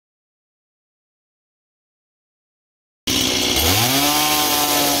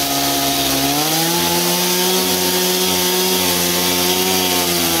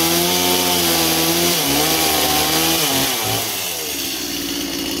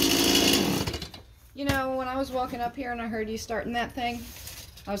was walking up here and I heard you starting that thing,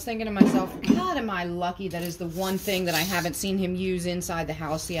 I was thinking to myself, God, am I lucky that is the one thing that I haven't seen him use inside the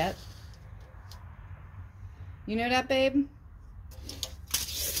house yet. You know that, babe?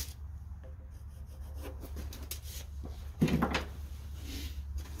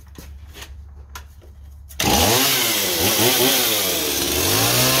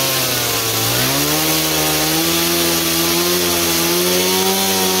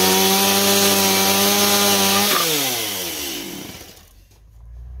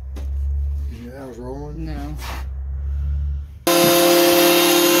 Yeah, I was rolling. No.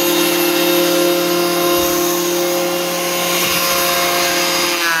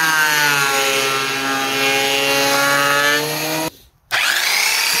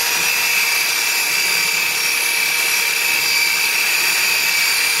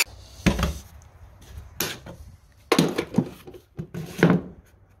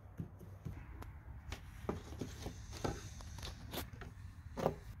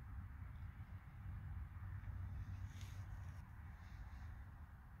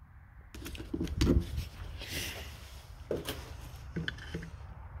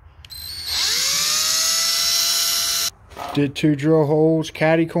 Did 2 drill holes,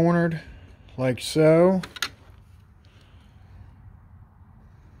 catty cornered, like so.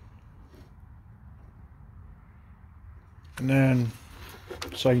 And then,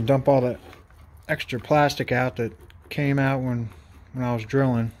 so I can dump all that extra plastic out that came out when I was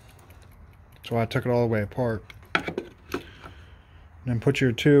drilling. So I took it all the way apart. And then put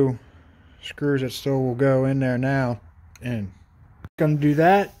your 2 screws that still will go in there now in. Gonna do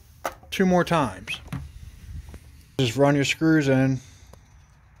that 2 more times. Just run your screws in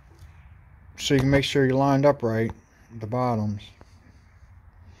so you can make sure you're lined up right at the bottoms.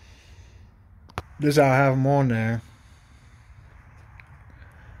 This is how I have them on there.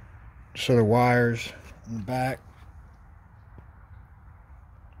 So the wires in the back.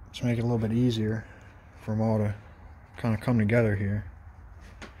 Let's make it a little bit easier for them all to kind of come together here.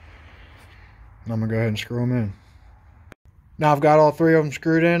 And I'm going to go ahead and screw them in. Now I've got all 3 of them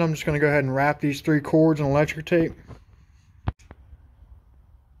screwed in. I'm just going to go ahead and wrap these 3 cords in electric tape.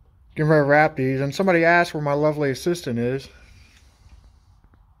 Getting ready to wrap these. And somebody asked where my lovely assistant is.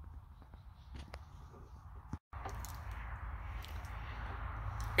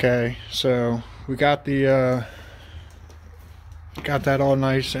 Okay, so we got the got that all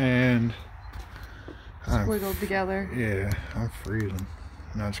nice and Squiggled together. Yeah, I'm freezing.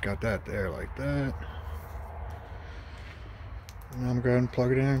 Now it's got that there like that. And I'm going to go ahead and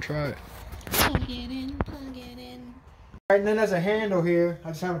plug it in and try it. Plug it in, plug it in. Alright, and then there's a handle here. I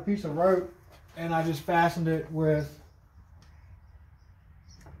just have a piece of rope and I just fastened it with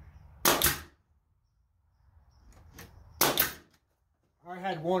I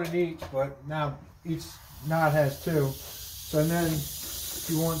had 1 in each, but now each knot has 2. So then if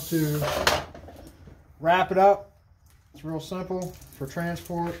you want to wrap it up, it's real simple for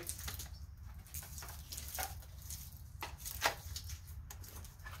transport.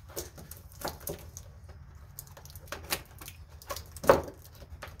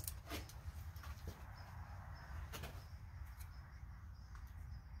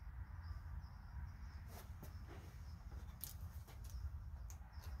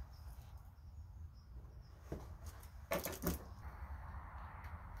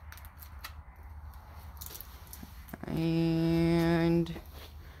 And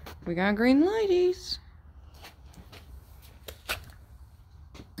we got green lighties.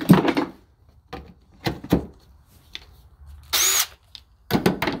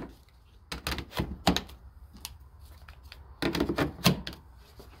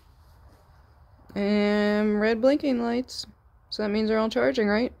 And red blinking lights. So that means they're all charging,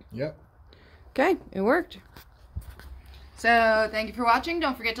 right? Yep. Okay, it worked. So thank you for watching.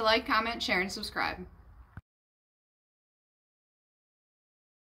 Don't forget to like, comment, share, and subscribe.